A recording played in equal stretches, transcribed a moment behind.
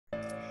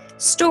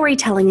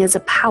Storytelling is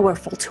a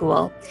powerful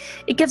tool.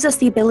 It gives us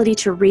the ability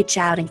to reach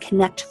out and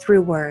connect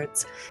through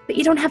words, but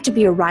you don't have to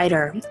be a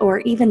writer or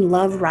even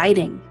love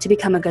writing to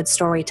become a good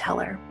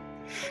storyteller.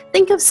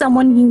 Think of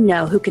someone you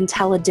know who can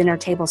tell a dinner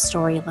table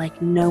story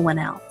like no one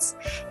else.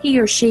 He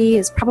or she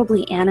is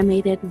probably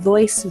animated,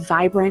 voice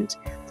vibrant,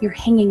 you're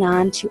hanging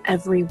on to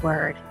every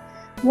word.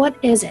 What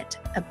is it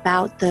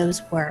about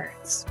those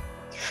words?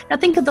 Now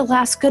think of the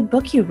last good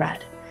book you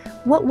read.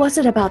 What was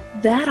it about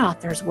that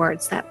author's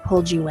words that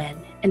pulled you in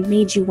and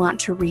made you want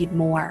to read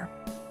more?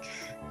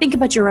 Think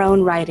about your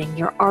own writing,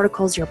 your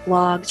articles, your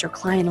blogs, your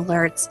client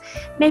alerts.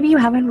 Maybe you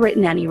haven't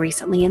written any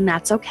recently, and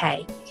that's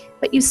okay,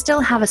 but you still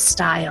have a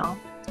style.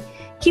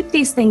 Keep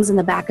these things in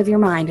the back of your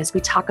mind as we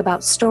talk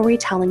about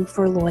storytelling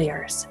for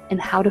lawyers and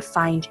how to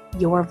find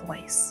your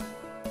voice.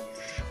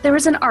 There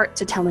is an art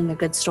to telling a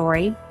good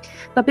story,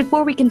 but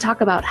before we can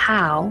talk about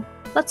how,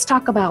 let's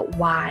talk about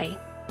why.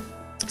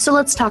 So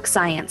let's talk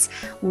science.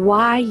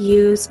 Why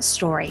use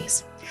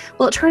stories?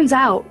 Well, it turns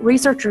out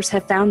researchers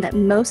have found that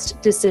most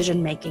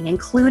decision-making,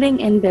 including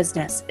in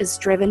business, is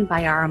driven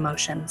by our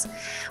emotions.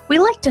 We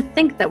like to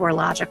think that we're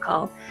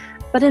logical,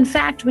 but in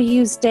fact, we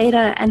use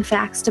data and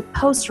facts to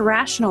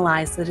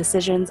post-rationalize the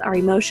decisions our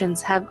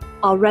emotions have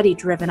already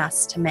driven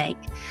us to make.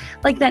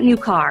 Like that new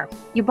car.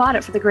 You bought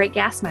it for the great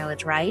gas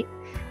mileage, right?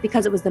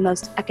 Because it was the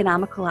most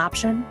economical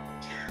option?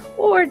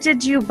 Or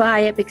did you buy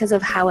it because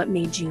of how it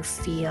made you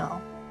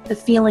feel? The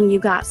feeling you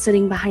got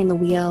sitting behind the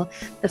wheel,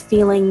 the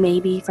feeling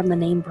maybe from the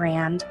name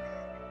brand,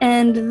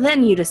 and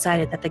then you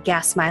decided that the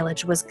gas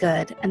mileage was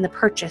good and the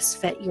purchase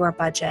fit your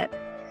budget.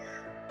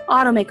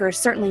 Automakers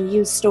certainly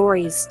use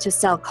stories to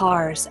sell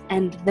cars,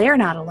 and they're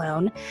not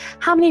alone.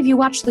 How many of you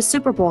watch the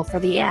Super Bowl for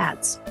the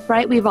ads?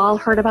 Right? We've all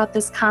heard about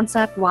this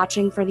concept,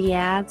 watching for the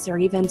ads, or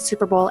even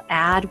Super Bowl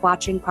ad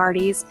watching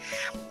parties.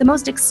 The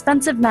most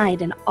expensive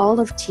night in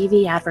all of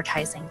TV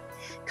advertising.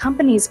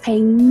 Companies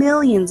pay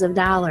millions of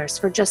dollars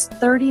for just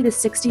 30 to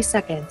 60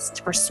 seconds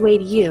to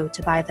persuade you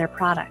to buy their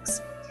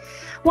products.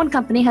 One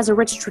company has a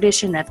rich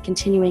tradition of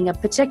continuing a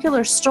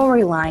particular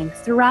storyline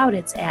throughout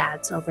its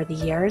ads over the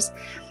years.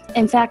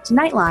 In fact,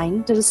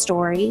 Nightline did a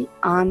story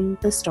on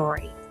the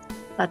story.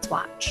 Let's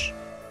watch.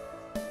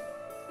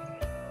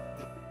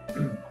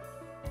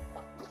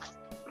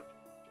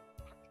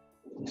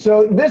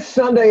 So this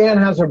Sunday,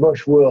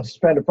 Anheuser-Busch will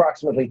spend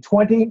approximately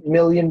 $20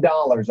 million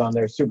on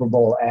their Super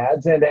Bowl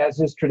ads. And as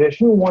is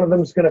tradition, one of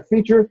them is going to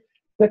feature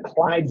the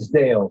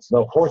Clydesdales,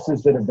 the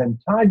horses that have been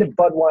tied to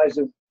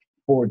Budweiser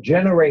for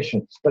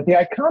generations. But the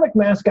iconic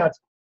mascots,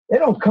 they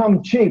don't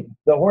come cheap.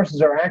 The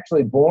horses are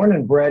actually born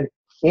and bred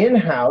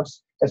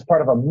in-house as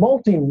part of a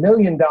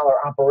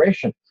multi-million-dollar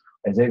operation.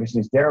 As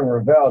ABC's Darren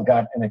Ravel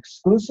got an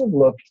exclusive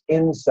look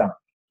inside.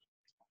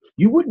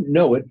 You wouldn't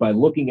know it by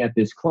looking at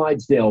this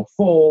Clydesdale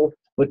foal,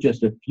 but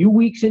just a few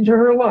weeks into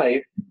her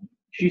life,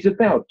 she's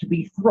about to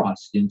be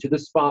thrust into the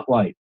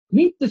spotlight.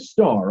 Meet the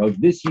star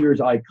of this year's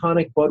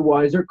iconic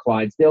Budweiser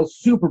Clydesdale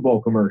Super Bowl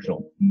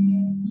commercial,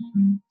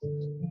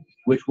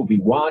 which will be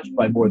watched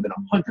by more than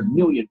 100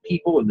 million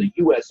people in the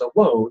U.S.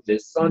 alone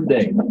this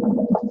Sunday.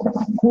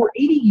 For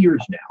 80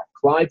 years now,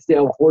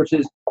 Clydesdale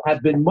horses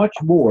have been much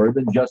more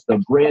than just a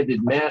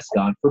branded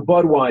mascot for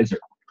Budweiser.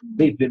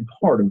 They've been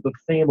part of the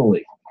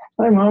family.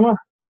 Hi, Mama.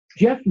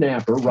 Jeff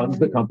Napper runs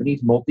the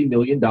company's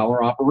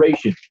multi-million-dollar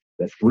operation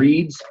that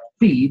breeds,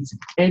 feeds,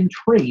 and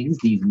trains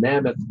these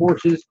mammoth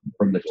horses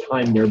from the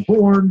time they're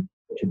born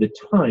to the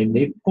time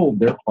they've pulled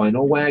their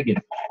final wagon.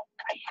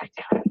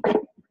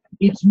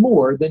 It's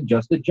more than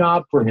just a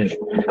job for him.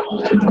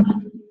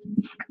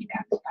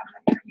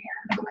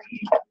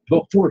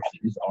 The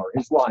horses are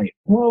his life.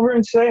 Come over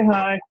and say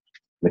hi.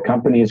 The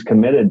company is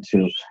committed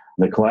to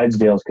the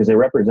Clydesdales because they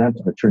represent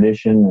the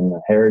tradition and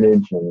the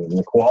heritage and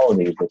the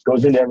quality that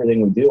goes into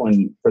everything we do.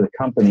 And for the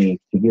company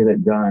to get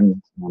it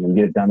done and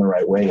get it done the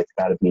right way, it's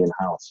got to be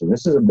in-house. And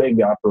this is a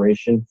big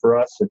operation for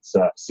us. It's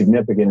a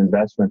significant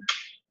investment.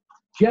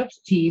 Jeff's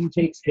team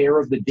takes care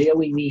of the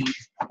daily needs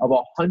of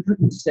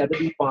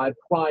 175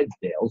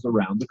 Clydesdales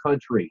around the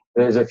country.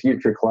 There's a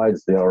future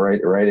Clydesdale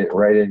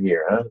right in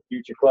here, huh?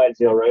 Future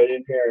Clydesdale right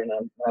in here,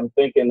 and I'm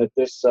thinking that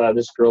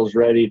this girl's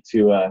ready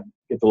to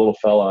get the little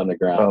fella on the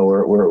ground. Oh,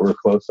 we're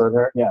close on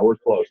her? Yeah, we're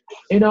close.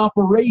 An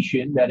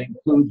operation that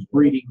includes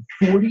breeding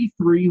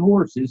 43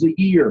 horses a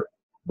year.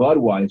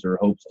 Budweiser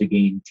hopes to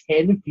gain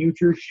 10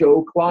 future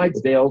show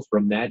Clydesdales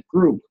from that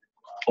group.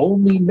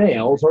 Only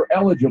males are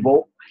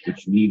eligible,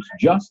 which leaves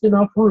just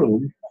enough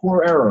room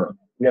for error.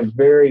 We have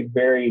very,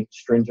 very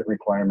stringent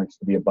requirements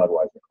to be a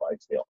Budweiser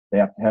Clydesdale. They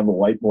have to have a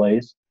white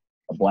blaze,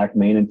 a black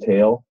mane and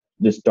tail,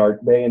 this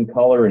dark bay in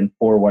color, and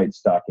 4 white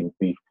stocking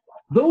feet.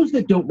 Those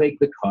that don't make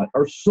the cut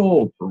are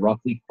sold for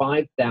roughly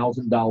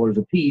 $5,000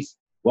 apiece,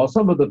 while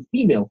some of the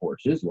female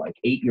horses, like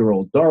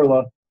 8-year-old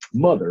Darla,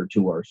 mother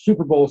to our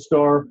Super Bowl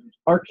star,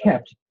 are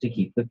kept to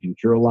keep the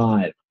future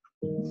alive.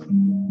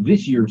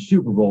 This year's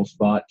Super Bowl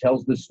spot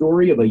tells the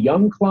story of a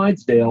young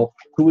Clydesdale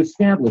who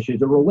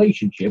establishes a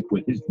relationship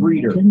with his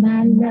breeder.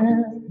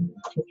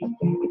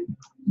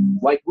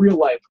 Like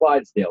real-life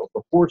Clydesdales,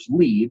 the horse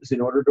leaves in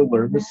order to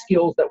learn the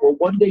skills that will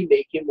one day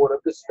make him one of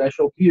the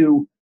special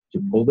few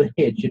to pull the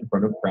hitch in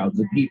front of crowds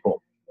of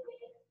people.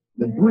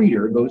 The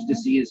breeder goes to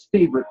see his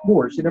favorite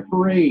horse in a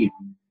parade,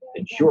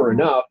 and sure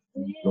enough,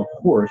 the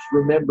horse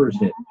remembers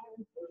him.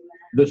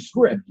 The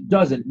script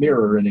doesn't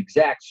mirror an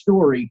exact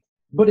story,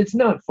 but it's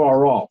not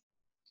far off.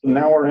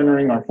 Now we're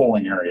entering our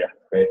foaling area.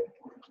 Right?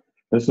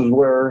 This is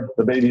where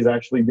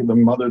the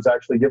mothers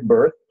actually give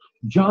birth.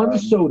 John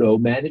Soto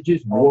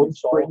manages Warm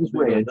Springs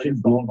Ranch in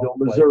Boonville,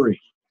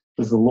 Missouri.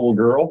 This is a little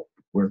girl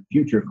where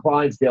future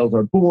Clydesdales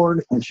are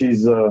born, and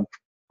she's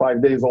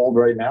 5 days old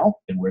right now,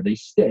 and where they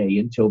stay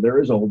until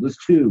they're as old as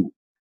 2.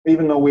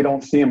 Even though we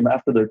don't see them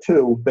after they're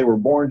 2, they were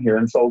born here.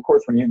 And so, of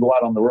course, when you go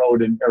out on the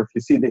road or if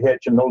you see the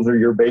hitch and those are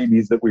your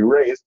babies that we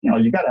raised,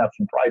 you got to have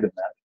some pride in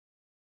that.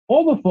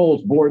 All the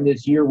foals born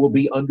this year will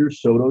be under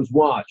Soto's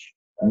watch.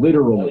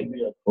 Literally.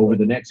 Over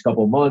the next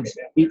couple months,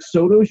 it's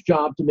Soto's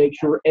job to make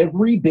sure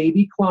every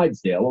baby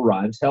Clydesdale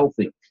arrives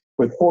healthy.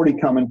 With 40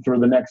 coming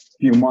through the next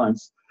few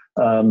months,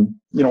 we're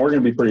going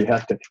to be pretty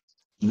hectic.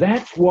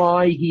 That's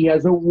why he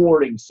has a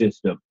warning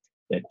system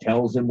that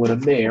tells him when a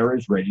mare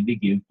is ready to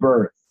give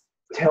birth.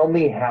 Tell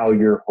me how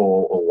your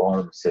whole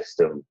alarm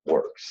system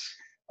works.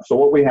 So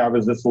what we have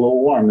is this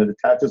little alarm that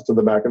attaches to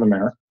the back of the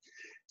mare.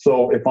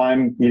 So if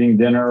I'm eating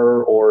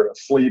dinner or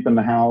asleep in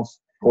the house,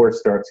 horse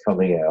starts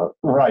coming out.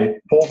 Right,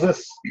 pulls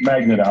this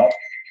magnet out,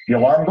 the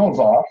alarm goes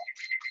off,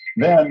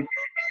 and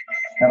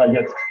I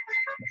get...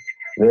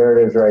 There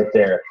it is right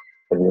there.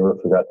 Have you ever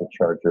forgot to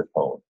charge your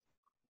phone?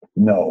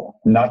 No,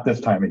 not this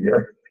time of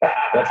year.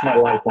 That's my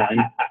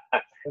lifeline.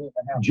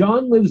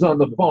 John lives on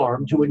the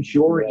farm to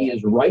ensure he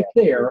is right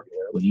there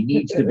when he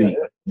needs to be.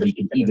 He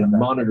can even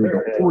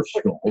monitor the horse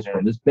stalls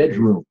from his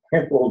bedroom.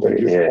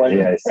 Yeah,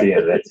 I see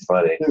it. That's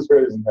funny. He's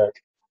crazy, Nick.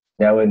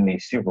 Now, in the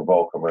Super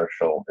Bowl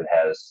commercial, it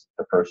has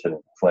the person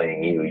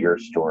playing your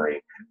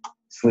story,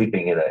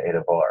 sleeping in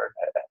a barn.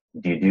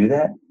 Do you do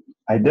that?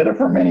 I did it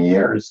for many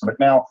years, but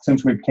now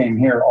since we came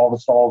here, all the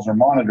stalls are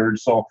monitored,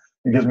 so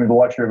it gives me the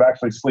luxury of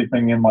actually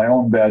sleeping in my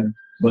own bed.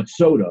 But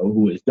Soto,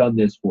 who has done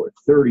this for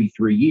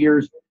 33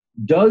 years,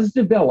 does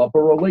develop a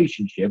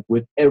relationship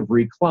with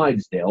every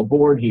Clydesdale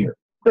born here.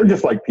 They're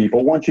just like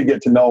people. Once you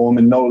get to know them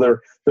and know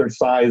their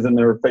size and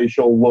their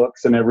facial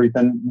looks and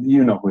everything,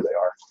 you know who they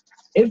are.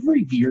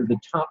 Every year, the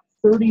top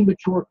 30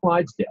 mature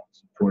Clydesdales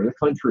tour the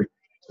country.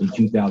 In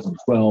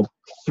 2012,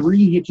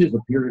 3 hitches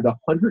appeared at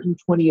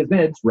 120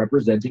 events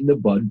representing the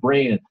Bud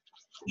brand.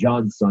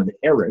 John's son,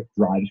 Eric,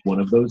 drives one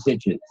of those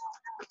hitches.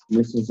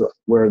 This is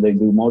where they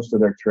do most of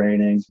their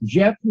training.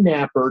 Jeff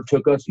Napper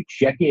took us to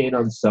check in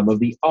on some of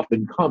the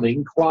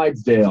up-and-coming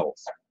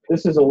Clydesdales.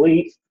 This is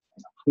Elite.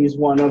 He's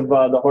one of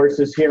the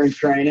horses here in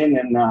training,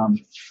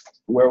 and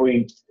where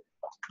we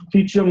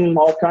teach them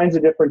all kinds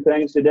of different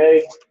things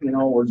today.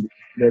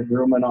 They're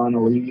grooming on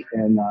Elite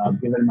and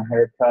giving him a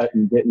haircut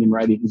and getting him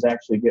ready. He's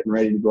actually getting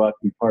ready to go out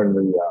to be part of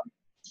the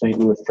St.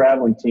 Louis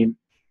traveling team.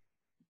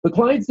 The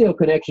Clydesdale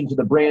connection to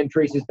the brand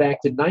traces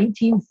back to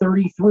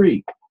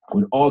 1933,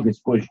 when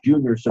August Busch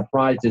Jr.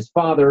 surprised his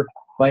father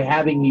by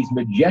having these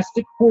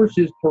majestic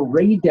horses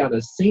parade down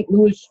a St.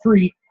 Louis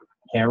street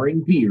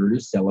carrying beer to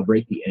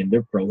celebrate the end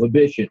of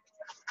Prohibition.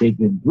 They've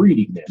been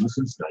breeding them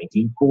since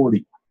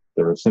 1940.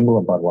 They're a symbol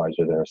of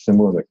Budweiser. They're a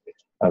symbol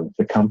of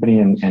the company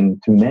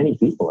and to many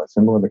people, a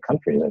symbol of the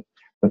country, that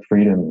the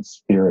freedom and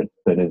spirit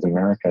that is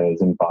America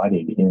is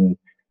embodied in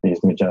these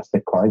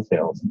majestic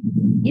Clydesdales.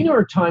 In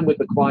our time with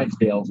the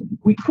Clydesdales,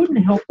 we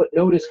couldn't help but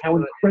notice how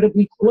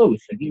incredibly close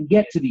I can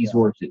get to these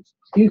horses.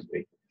 Excuse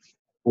me.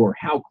 Or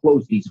how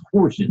close these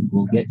horses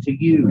will get to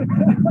you.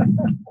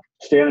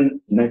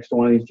 Standing next to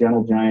one of these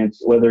gentle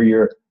giants, whether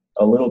you're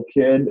a little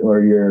kid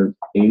or you're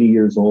 80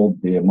 years old,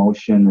 the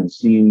emotion and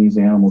seeing these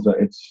animals,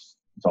 it's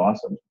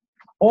awesome.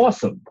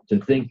 Awesome to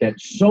think that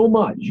so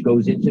much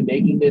goes into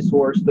making this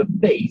horse the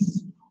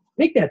face,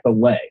 make that the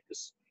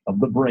legs of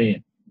the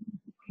brand.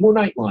 For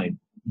Nightline,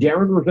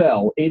 Darren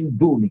Ravel in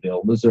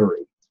Boonville,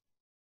 Missouri.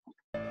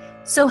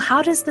 So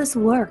how does this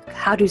work?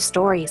 How do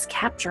stories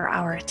capture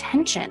our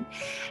attention?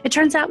 It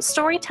turns out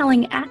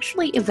storytelling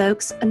actually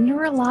evokes a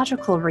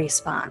neurological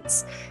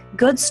response.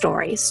 Good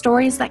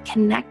stories that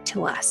connect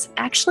to us,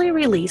 actually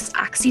release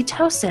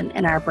oxytocin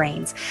in our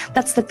brains.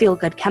 That's the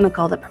feel-good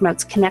chemical that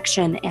promotes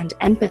connection and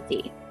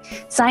empathy.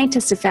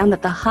 Scientists have found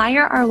that the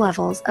higher our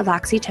levels of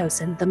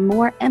oxytocin, the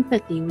more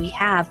empathy we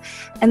have,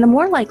 and the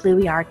more likely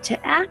we are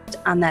to act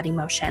on that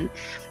emotion.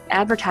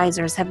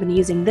 Advertisers have been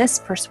using this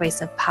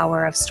persuasive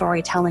power of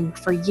storytelling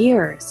for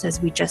years,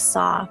 as we just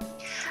saw.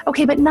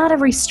 Okay, but not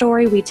every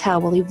story we tell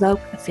will evoke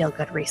a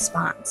feel-good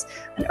response.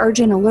 An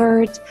urgent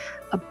alert,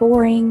 a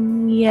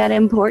boring yet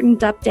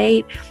important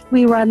update,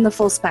 we run the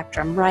full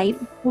spectrum, right?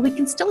 Well, we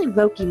can still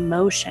evoke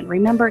emotion.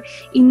 Remember,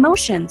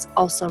 emotions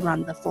also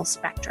run the full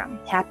spectrum.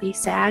 Happy,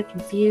 sad,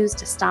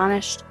 confused,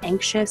 astonished,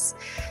 anxious.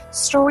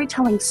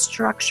 Storytelling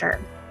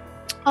structure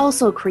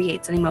also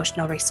creates an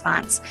emotional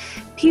response.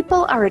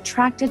 People are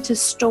attracted to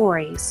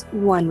stories,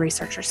 one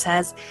researcher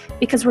says,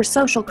 because we're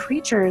social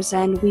creatures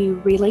and we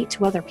relate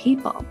to other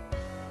people.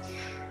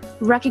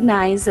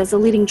 Recognized as a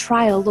leading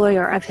trial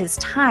lawyer of his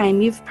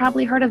time, you've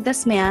probably heard of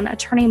this man.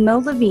 Attorney Mo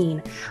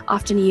Levine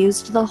often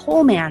used the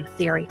whole man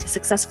theory to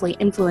successfully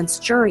influence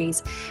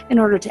juries in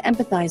order to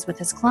empathize with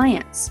his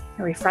clients.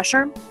 A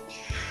refresher?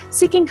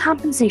 Seeking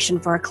compensation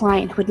for a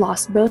client who had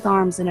lost both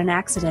arms in an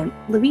accident,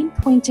 Levine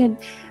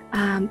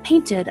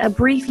painted a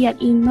brief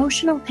yet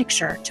emotional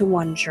picture to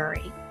one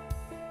jury.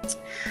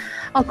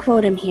 I'll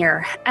quote him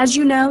here. "As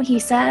you know," he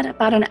said,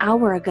 "about an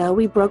hour ago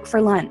we broke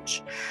for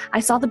lunch. I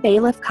saw the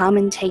bailiff come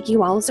and take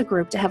you all as a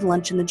group to have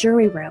lunch in the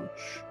jury room.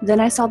 Then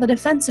I saw the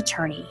defense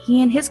attorney.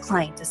 He and his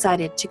client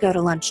decided to go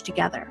to lunch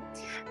together.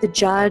 The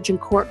judge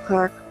and court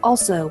clerk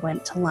also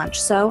went to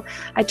lunch. So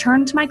I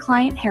turned to my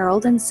client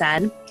Harold and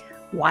said,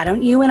 'Why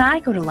don't you and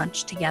I go to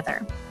lunch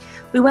together?'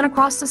 We went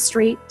across the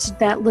street to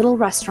that little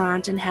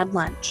restaurant and had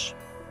lunch."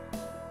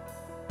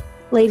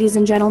 Ladies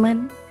and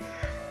gentlemen,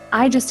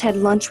 I just had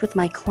lunch with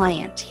my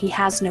client. He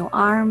has no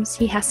arms.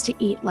 He has to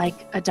eat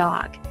like a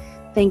dog.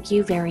 Thank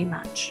you very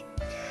much.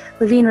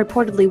 Levine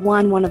reportedly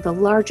won one of the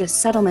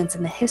largest settlements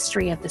in the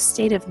history of the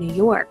state of New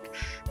York.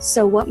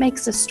 So what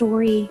makes a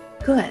story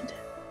good?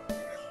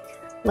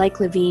 Like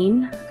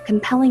Levine, a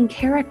compelling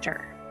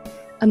character,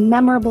 a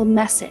memorable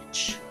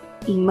message,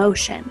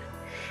 emotion.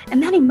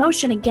 And that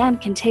emotion, again,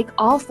 can take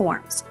all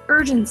forms: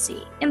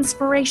 urgency,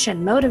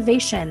 inspiration,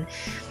 motivation,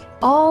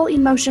 all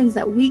emotions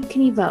that we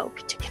can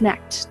evoke to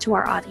connect to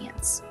our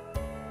audience.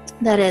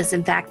 That is,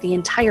 in fact, the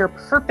entire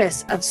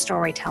purpose of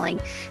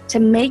storytelling, to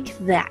make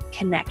that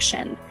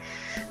connection.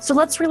 So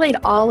let's relate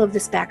all of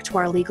this back to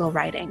our legal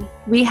writing.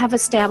 We have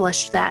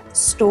established that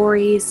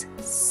stories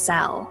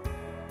sell.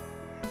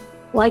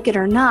 Like it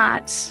or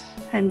not,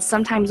 and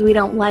sometimes we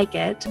don't like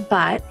it,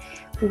 but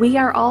we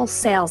are all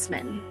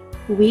salesmen.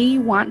 We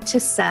want to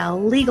sell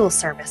legal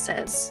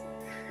services.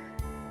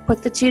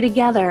 Put the two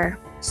together.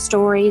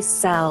 Stories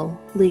sell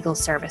legal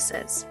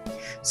services.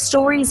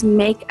 Stories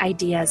make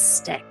ideas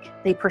stick.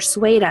 They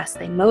persuade us,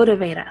 they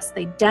motivate us,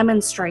 they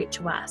demonstrate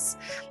to us.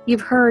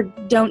 You've heard,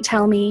 "Don't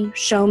tell me,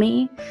 show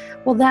me."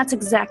 Well, that's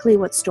exactly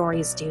what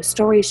stories do.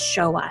 Stories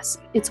show us.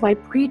 It's why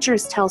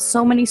preachers tell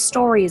so many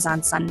stories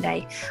on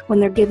Sunday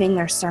when they're giving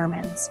their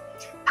sermons.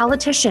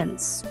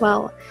 Politicians,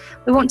 well,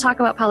 we won't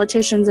talk about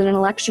politicians in an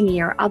election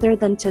year other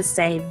than to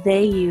say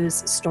they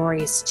use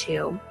stories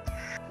too.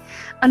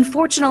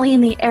 Unfortunately,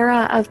 in the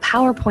era of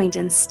PowerPoint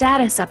and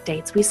status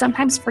updates, we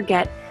sometimes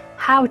forget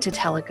how to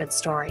tell a good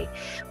story.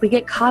 We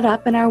get caught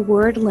up in our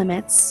word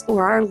limits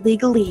or our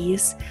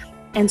legalese,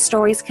 and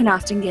stories can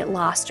often get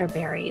lost or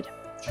buried.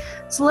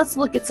 So let's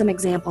look at some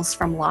examples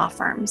from law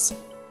firms.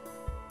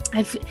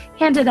 I've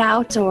handed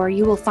out, or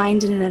you will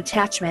find in an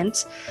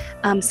attachment,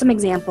 some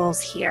examples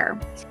here.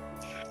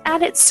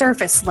 At its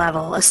surface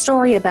level, a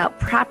story about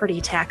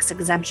property tax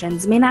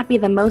exemptions may not be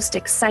the most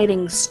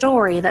exciting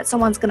story that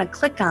someone's going to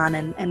click on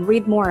and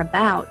read more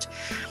about.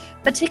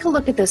 But take a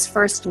look at this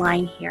first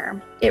line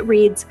here. It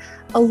reads,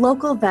 "A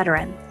local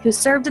veteran who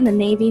served in the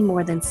Navy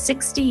more than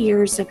 60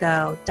 years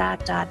ago, ...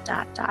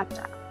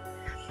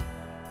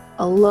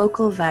 A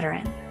local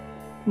veteran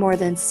more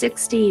than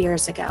 60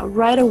 years ago.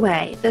 Right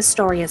away, this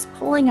story is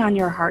pulling on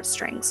your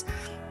heartstrings.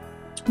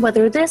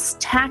 Whether this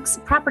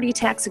property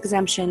tax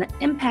exemption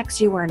impacts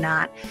you or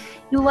not,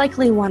 you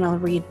likely want to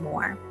read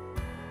more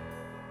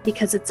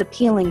because it's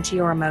appealing to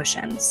your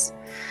emotions.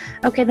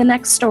 Okay, the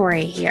next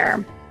story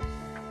here.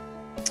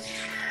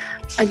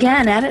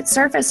 Again, at its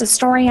surface, a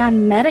story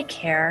on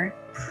Medicare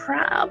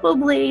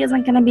probably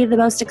isn't going to be the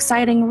most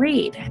exciting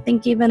read. I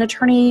think even the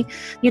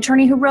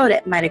attorney who wrote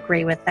it might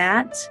agree with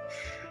that.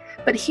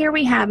 But here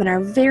we have in our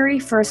very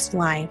first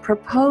line,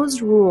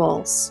 proposed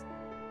rules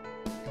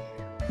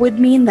would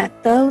mean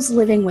that those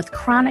living with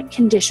chronic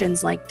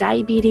conditions like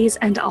diabetes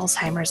and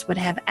Alzheimer's would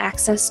have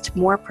access to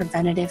more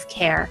preventative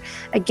care.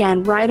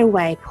 Again, right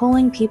away,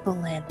 pulling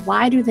people in.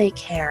 Why do they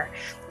care?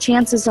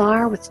 Chances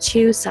are with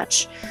two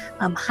such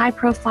high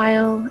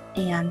profile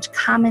and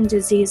common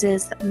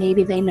diseases that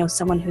maybe they know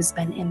someone who's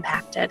been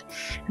impacted,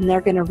 and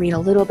they're going to read a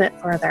little bit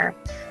further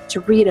to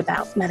read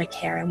about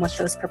Medicare and what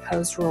those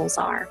proposed rules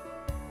are.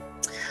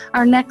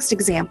 Our next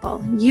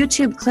example,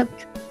 YouTube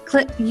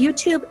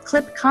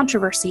clip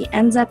controversy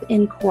ends up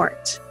in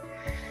court.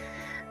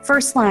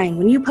 First line,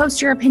 when you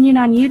post your opinion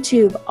on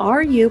YouTube,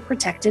 are you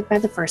protected by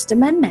the First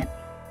Amendment?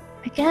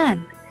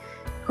 Again,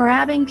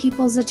 grabbing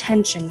people's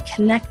attention,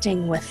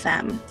 connecting with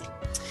them.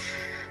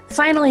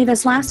 Finally,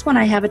 this last one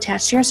I have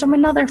attached here is from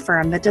another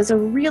firm that does a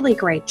really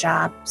great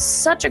job,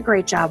 such a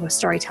great job with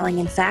storytelling,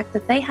 in fact,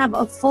 that they have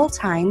a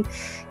full-time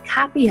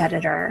copy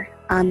editor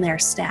on their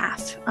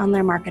staff, on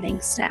their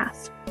marketing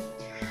staff.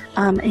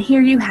 And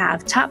here you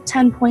have top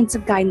 10 points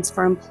of guidance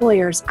for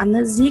employers on the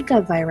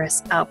Zika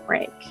virus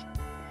outbreak.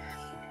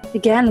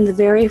 Again, in the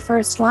very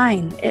first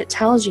line, it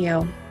tells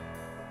you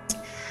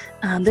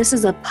this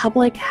is a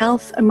public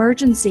health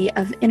emergency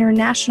of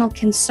international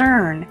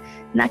concern.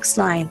 Next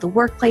line, the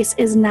workplace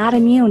is not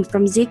immune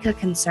from Zika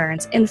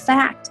concerns. In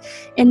fact,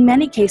 in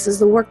many cases,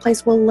 the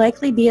workplace will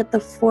likely be at the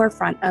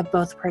forefront of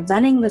both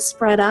preventing the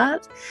spread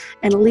of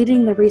and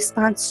leading the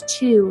response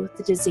to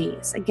the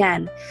disease.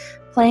 Again,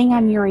 playing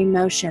on your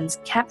emotions,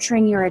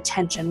 capturing your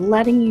attention,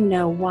 letting you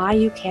know why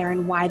you care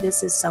and why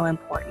this is so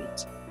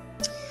important.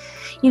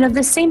 You know,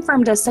 this same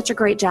firm does such a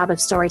great job of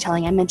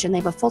storytelling. I mentioned they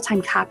have a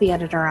full-time copy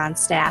editor on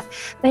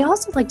staff. They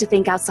also like to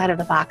think outside of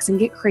the box and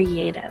get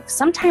creative.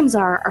 Sometimes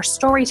our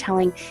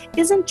storytelling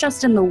isn't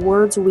just in the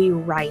words we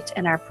write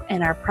in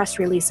our press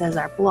releases,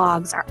 our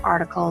blogs, our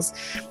articles.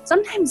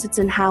 Sometimes it's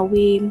in how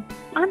we,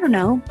 I don't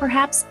know,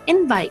 perhaps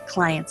invite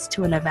clients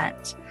to an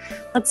event.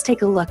 Let's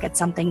take a look at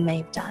something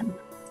they've done.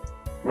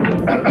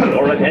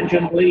 Your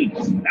attention,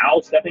 please.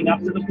 Now stepping up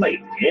to the plate,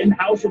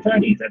 in-house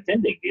attorneys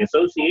attending the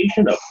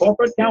Association of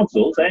Corporate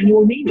Counsels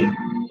annual meeting.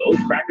 Those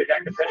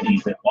crackerjack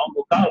attorneys at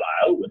Womble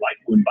Carlisle would like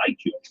to invite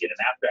you to get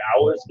an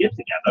after-hours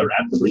get-together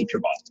at the Bleacher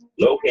Bar,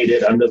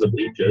 located under the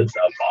bleachers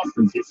of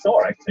Boston's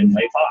historic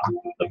Fenway Park.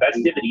 The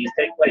festivities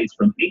take place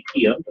from 8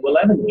 p.m. to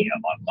 11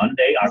 p.m. on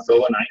Monday,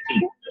 October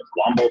 19th.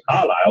 Womble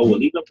Carlisle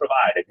will even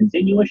provide a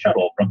continuous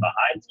shuttle from the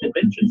Heinz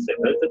Convention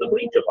Center to the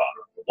Bleacher Bar.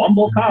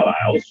 Womble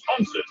Carlisle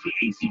sponsors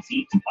the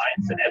ACC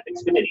Compliance and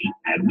Ethics Committee,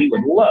 and we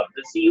would love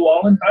to see you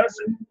all in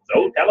person.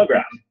 So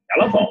telegraph,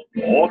 telephone,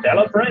 or tell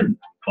a friend.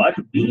 But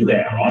be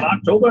there on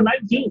October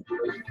 19th.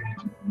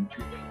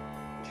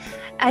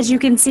 As you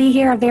can see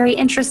here, a very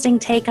interesting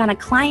take on a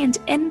client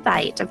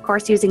invite, of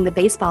course using the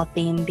baseball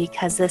theme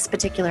because this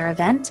particular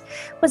event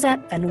was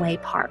at Fenway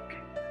Park.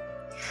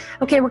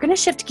 Okay, we're going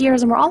to shift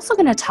gears and we're also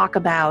going to talk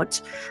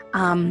about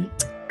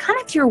kind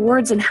of your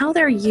words and how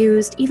they're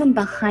used even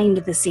behind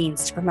the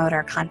scenes to promote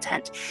our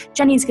content.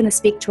 Jenny's going to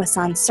speak to us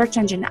on search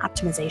engine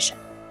optimization.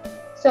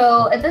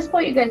 So at this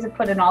point, you guys have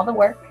put in all the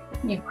work.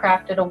 You've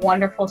crafted a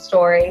wonderful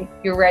story.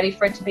 You're ready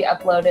for it to be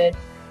uploaded.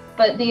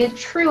 But the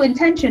true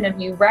intention of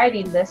you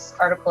writing this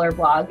article or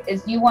blog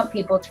is you want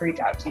people to reach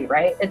out to you,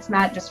 right? It's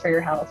not just for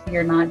your health.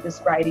 You're not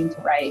just writing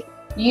to write.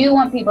 You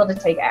want people to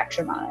take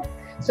action on it.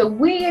 So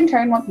we, in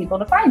turn, want people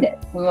to find it.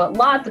 We want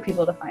lots of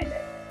people to find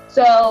it.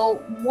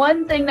 So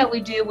one thing that we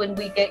do when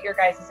we get your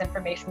guys'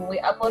 information, when we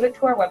upload it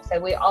to our website,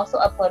 we also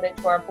upload it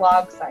to our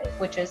blog site,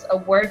 which is a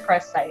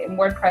WordPress site. And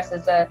WordPress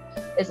is a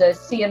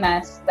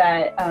CMS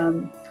that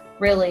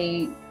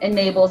really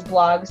enables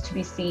blogs to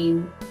be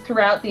seen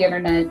throughout the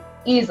internet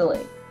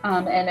easily.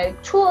 And a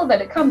tool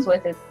that it comes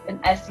with is an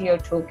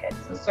SEO toolkit,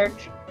 so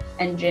search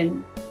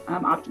engine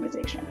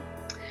optimization.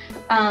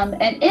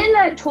 And in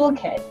that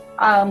toolkit,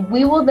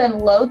 we will then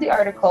load the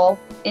article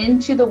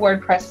into the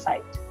WordPress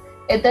site.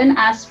 It then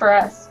asks for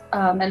us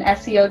an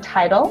SEO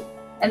title,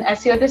 an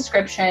SEO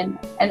description,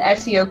 and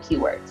SEO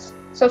keywords.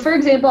 So for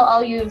example,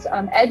 I'll use,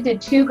 Ed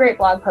did 2 great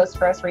blog posts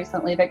for us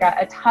recently that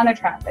got a ton of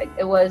traffic.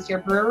 It was your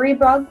brewery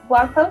blog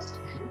post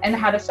and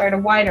how to start a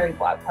winery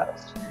blog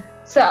post.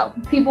 So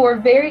people were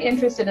very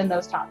interested in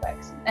those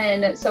topics.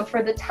 And so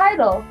for the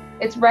title,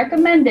 it's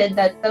recommended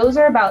that those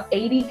are about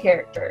 80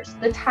 characters.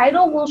 The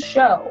title will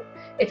show,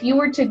 if you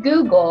were to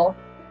Google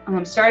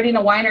starting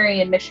a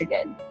winery in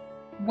Michigan,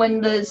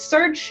 when the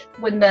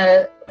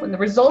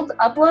results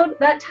upload,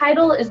 that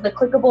title is the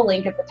clickable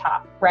link at the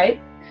top, right?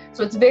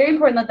 So it's very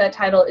important that that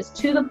title is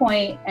to the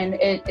point and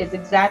it is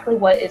exactly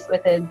what is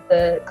within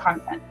the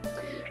content.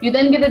 You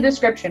then get a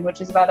description, which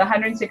is about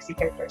 160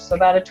 characters, so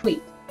about a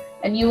tweet.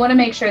 And you want to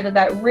make sure that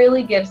that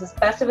really gives as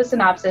best of a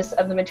synopsis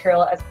of the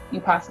material as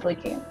you possibly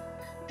can.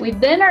 We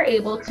then are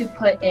able to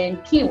put in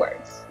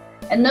keywords.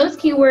 And those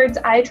keywords,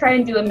 I try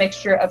and do a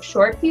mixture of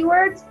short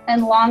keywords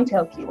and long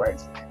tail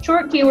keywords.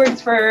 Short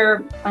keywords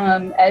for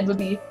Ed would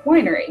be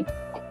winery,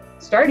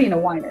 starting a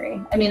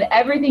winery. I mean,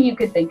 everything you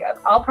could think of.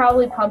 I'll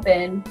probably pump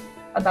in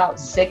about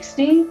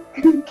 60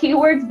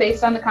 keywords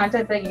based on the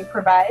content that you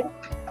provide.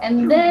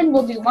 And then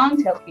we'll do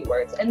long tail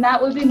keywords. And that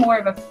would be more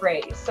of a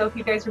phrase. So if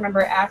you guys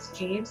remember Ask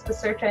Jeeves, the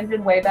search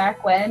engine way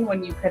back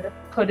when you could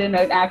put in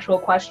an actual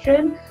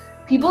question,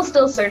 people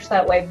still search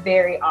that way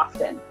very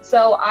often.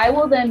 So I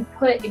will then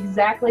put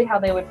exactly how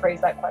they would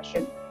phrase that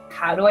question.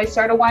 How do I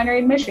start a winery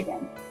in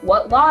Michigan?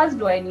 What laws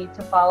do I need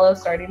to follow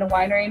starting a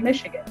winery in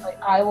Michigan? Like,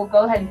 I will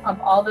go ahead and pump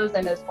all those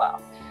in as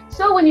well.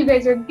 So when you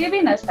guys are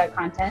giving us that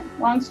content,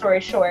 long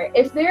story short,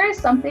 if there is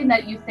something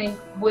that you think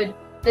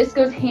this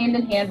goes hand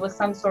in hand with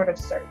some sort of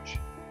search,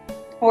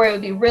 or it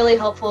would be really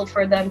helpful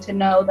for them to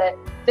know that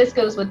this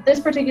goes with this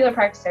particular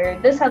practice area,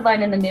 this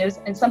headline in the news,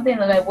 and something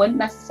that I wouldn't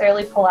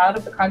necessarily pull out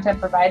of the content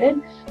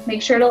provided,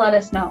 make sure to let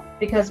us know,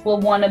 because we'll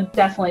want to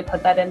definitely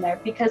put that in there,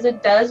 because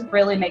it does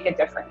really make a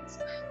difference.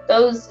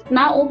 Those,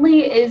 not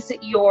only is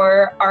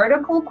your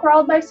article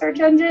crawled by search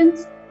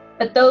engines,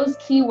 but those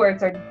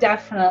keywords are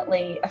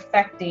definitely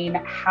affecting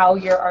how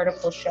your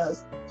article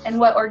shows and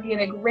what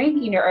organic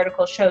ranking your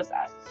article shows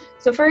at.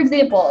 So for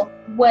example,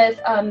 with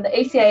the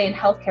ACA and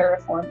healthcare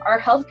reform, our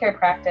healthcare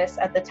practice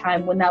at the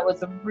time when that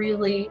was a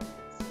really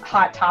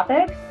hot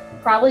topic,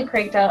 probably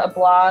cranked out a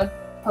blog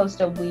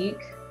post a week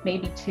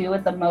maybe 2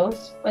 at the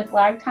most with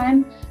lag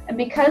time. And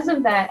because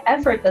of that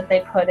effort that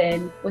they put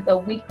in with a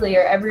weekly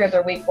or every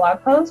other week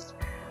blog post,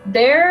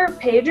 their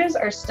pages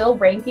are still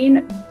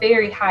ranking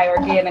very high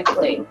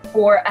organically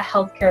for a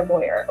healthcare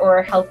lawyer or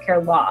a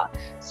healthcare law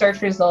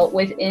search result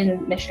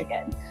within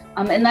Michigan.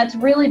 And that's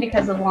really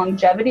because of the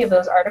longevity of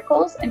those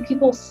articles, and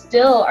people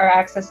still are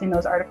accessing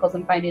those articles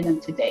and finding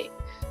them to date.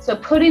 So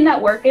putting that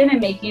work in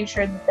and making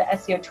sure that the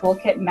SEO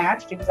toolkit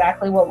matched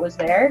exactly what was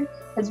there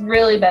has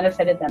really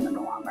benefited them in the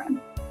long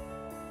run.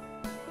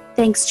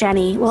 Thanks,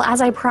 Jenny. Well,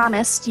 as I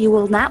promised, you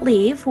will not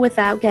leave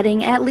without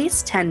getting at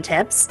least 10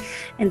 tips.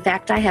 In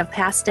fact, I have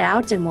passed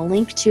out, and will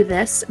link to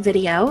this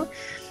video,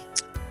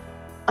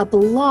 a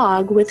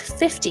blog with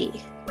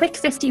 50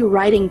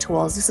 writing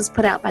tools. This is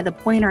put out by the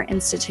Poynter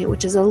Institute,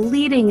 which is a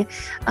leading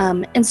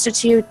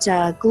institute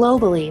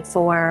globally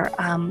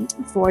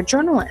for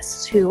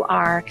journalists who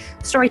are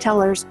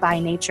storytellers by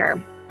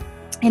nature.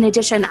 In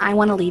addition, I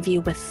want to leave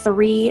you with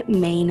 3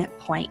 main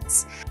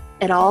points.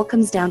 It all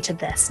comes down to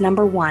this.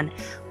 Number 1,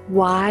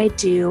 why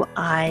do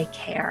I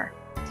care?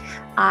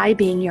 I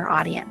being your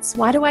audience.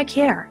 Why do I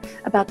care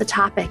about the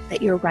topic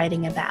that you're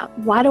writing about?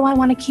 Why do I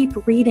want to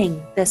keep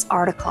reading this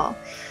article?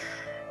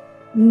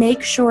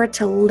 Make sure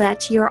to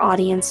let your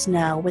audience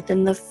know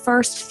within the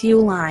first few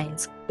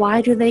lines, why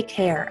do they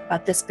care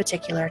about this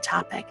particular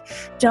topic?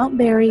 Don't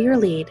bury your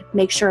lead.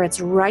 Make sure it's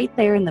right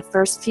there in the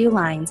first few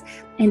lines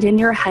and in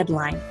your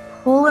headline.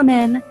 Pull them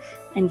in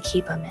and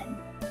keep them in.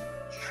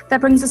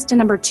 That brings us to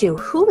number 2.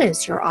 Who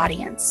is your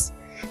audience?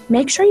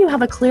 Make sure you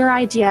have a clear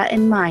idea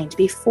in mind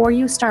before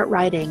you start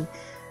writing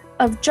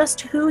of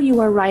just who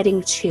you are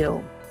writing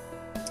to.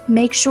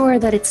 Make sure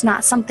that it's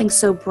not something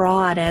so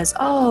broad as,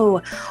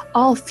 oh,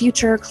 all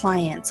future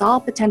clients,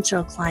 all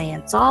potential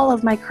clients, all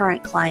of my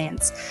current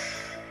clients.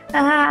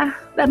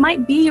 That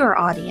might be your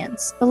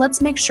audience, but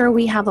let's make sure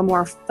we have a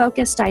more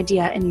focused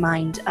idea in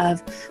mind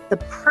of the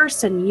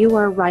person you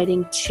are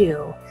writing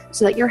to,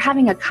 so that you're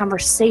having a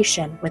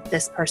conversation with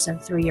this person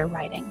through your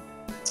writing.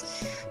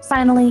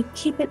 Finally,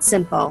 keep it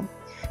simple.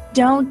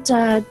 Don't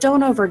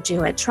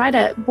overdo it. Try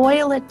to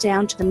boil it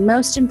down to the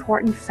most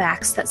important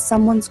facts that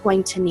someone's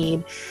going to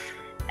need,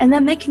 and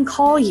then they can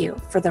call you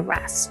for the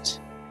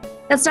rest.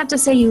 That's not to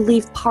say you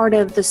leave part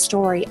of the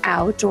story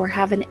out or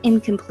have an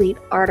incomplete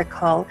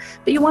article,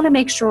 but you want to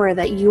make sure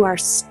that you are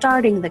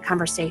starting the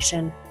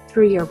conversation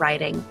through your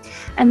writing.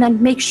 And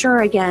then make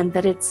sure again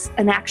that it's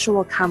an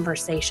actual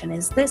conversation.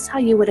 Is this how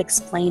you would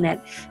explain it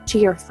to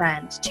your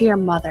friend, to your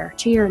mother,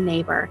 to your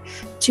neighbor,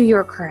 to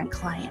your current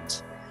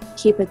client?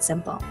 Keep it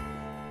simple.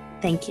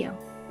 Thank you.